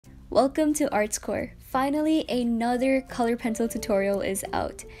Welcome to ArtsCore. Finally, another color pencil tutorial is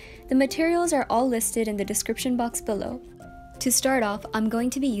out. The materials are all listed in the description box below. To start off, I'm going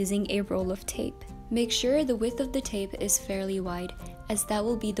to be using a roll of tape. Make sure the width of the tape is fairly wide, as that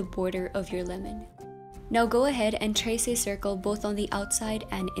will be the border of your lemon. Now go ahead and trace a circle both on the outside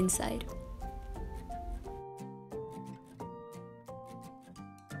and inside.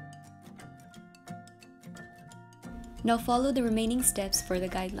 Now follow the remaining steps for the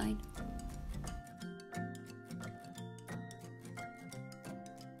guideline.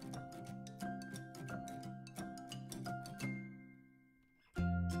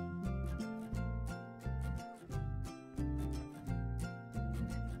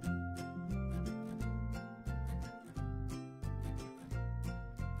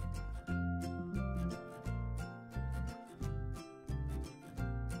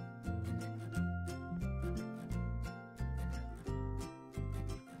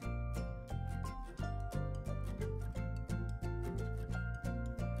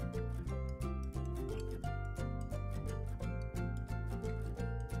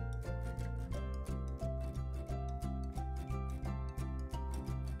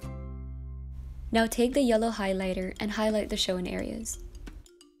 Now take the yellow highlighter and highlight the shown areas.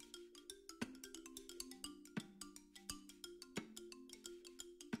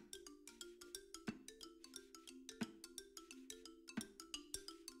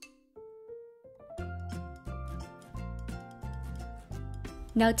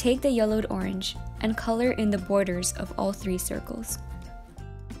 Now take the yellowed orange and color in the borders of all three circles.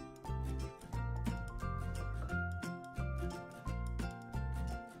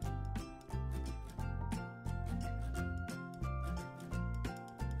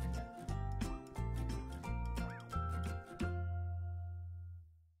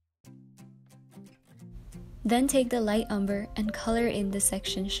 Then take the light umber and color in the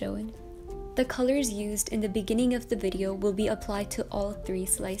section shown. The colors used in the beginning of the video will be applied to all three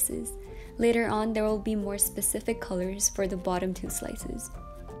slices. Later on, there will be more specific colors for the bottom two slices.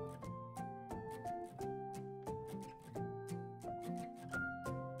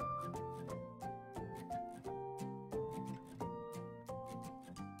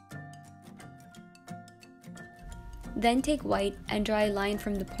 Then take white and draw a line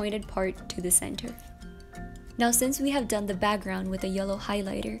from the pointed part to the center. Now since we have done the background with a yellow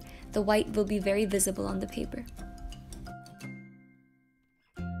highlighter, the white will be very visible on the paper.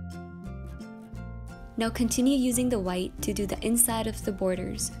 Now continue using the white to do the inside of the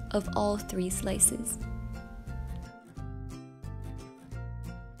borders of all three slices.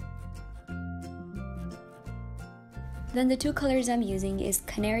 Then the two colors I'm using is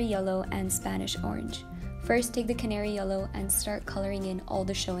Canary Yellow and Spanish Orange. First, take the Canary Yellow and start coloring in all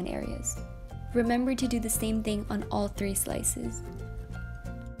the shown areas. Remember to do the same thing on all three slices.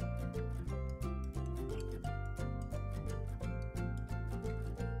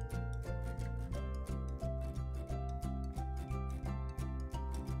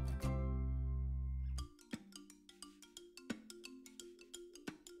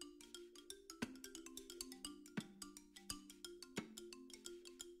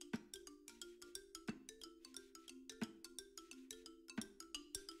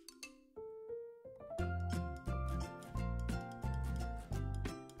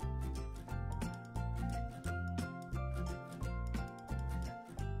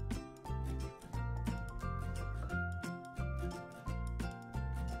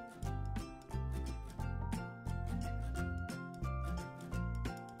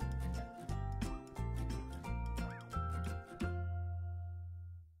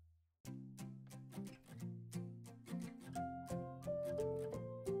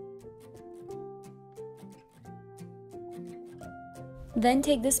 Then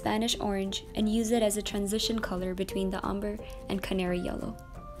take the Spanish Orange and use it as a transition color between the Umber and Canary Yellow.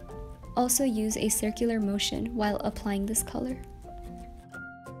 Also use a circular motion while applying this color.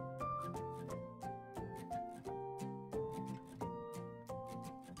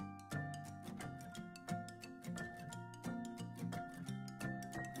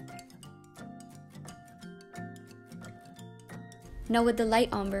 Now with the light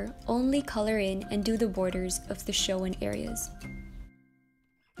umber, only color in and do the borders of the shown areas.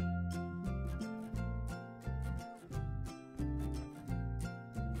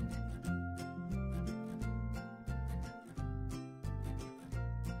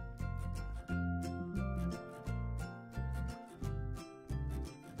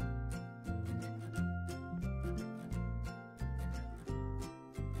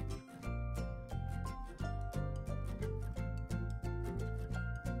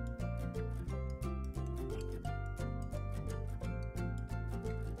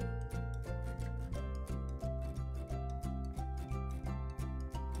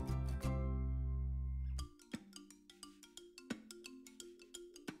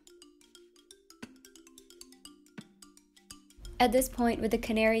 At this point, with the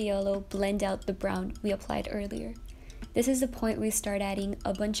canary yellow, blend out the brown we applied earlier. This is the point we start adding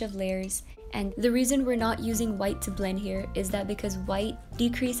a bunch of layers, and the reason we're not using white to blend here is that because white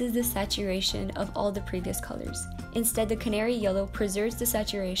decreases the saturation of all the previous colors. Instead, the canary yellow preserves the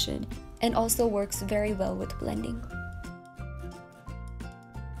saturation and also works very well with blending.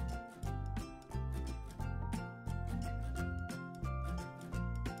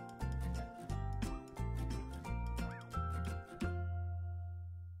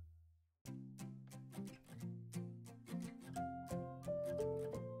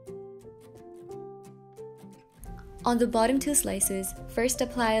 On the bottom two slices, first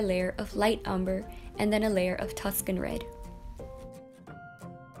apply a layer of light umber and then a layer of Tuscan Red.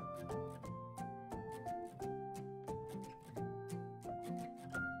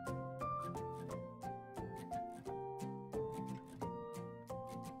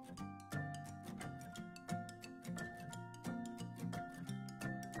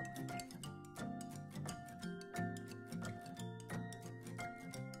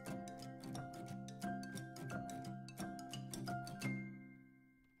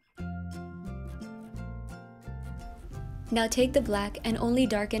 Now take the black and only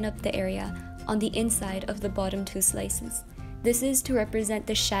darken up the area on the inside of the bottom two slices. This is to represent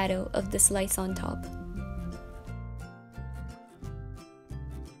the shadow of the slice on top.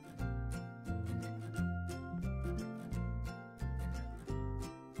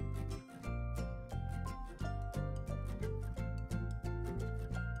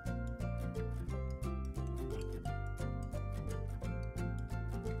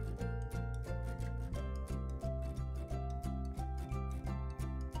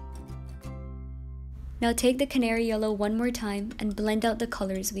 Now take the canary yellow one more time and blend out the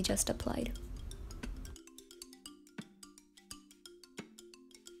colors we just applied.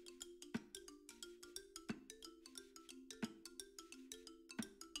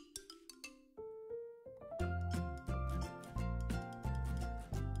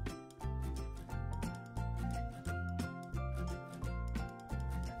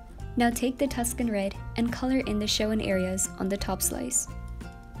 Now take the Tuscan Red and color in the shown areas on the top slice.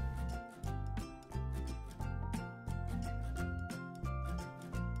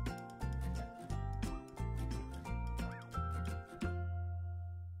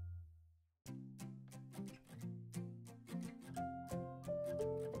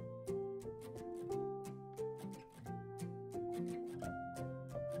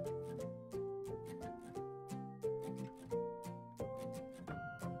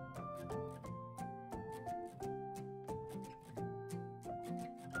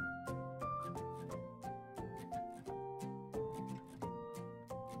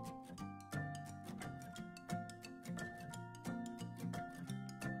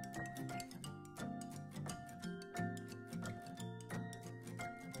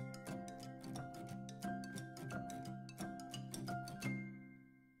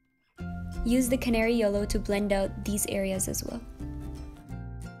 Use the canary yellow to blend out these areas as well.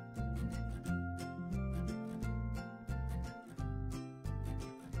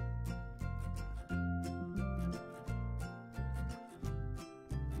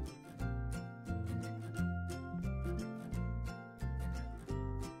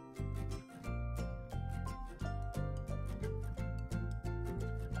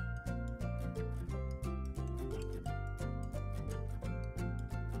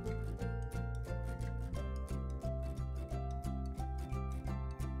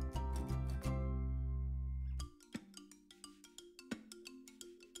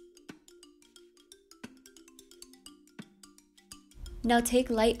 Now take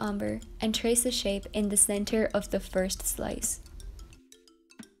light umber and trace a shape in the center of the first slice.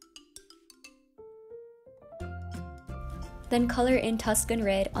 Then color in Tuscan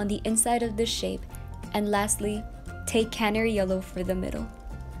Red on the inside of the shape, and lastly, take canary yellow for the middle.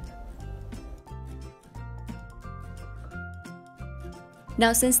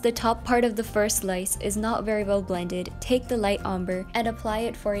 Now since the top part of the first slice is not very well blended, take the light umber and apply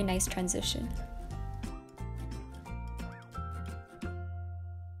it for a nice transition.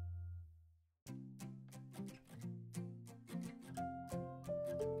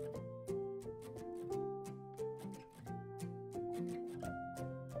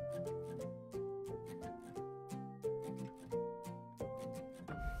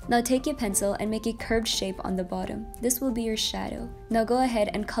 Now take your pencil and make a curved shape on the bottom. This will be your shadow. Now go ahead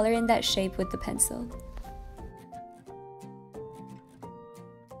and color in that shape with the pencil.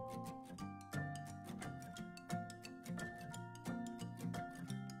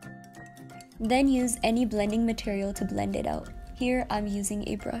 Then use any blending material to blend it out. Here I'm using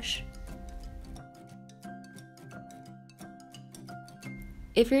a brush.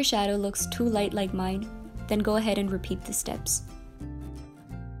 If your shadow looks too light like mine, then go ahead and repeat the steps.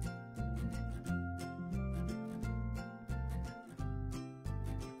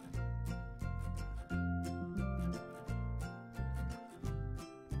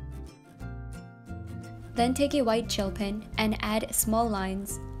 Then take a white gel pen and add small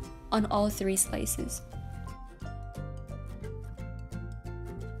lines on all 3 slices.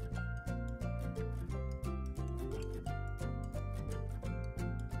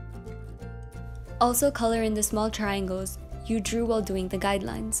 Also color in the small triangles you drew while doing the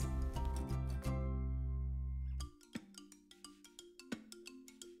guidelines.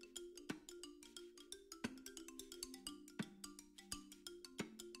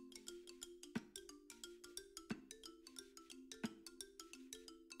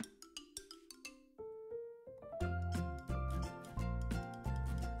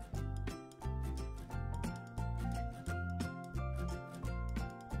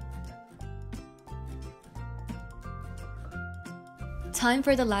 Time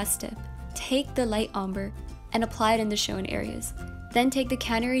for the last step. Take the light umber and apply it in the shown areas. Then take the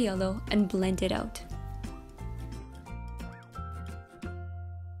canary yellow and blend it out.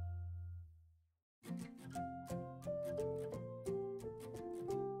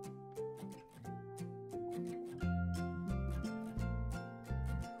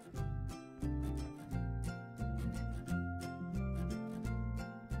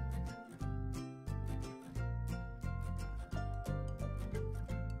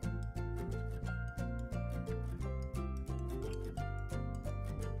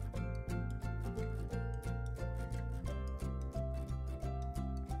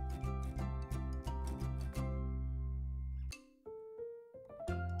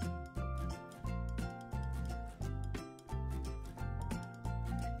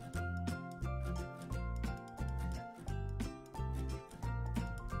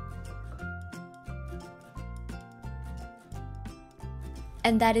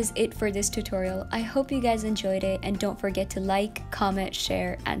 And that is it for this tutorial. I hope you guys enjoyed it, and don't forget to like, comment,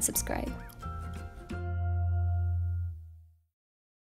 share, and subscribe.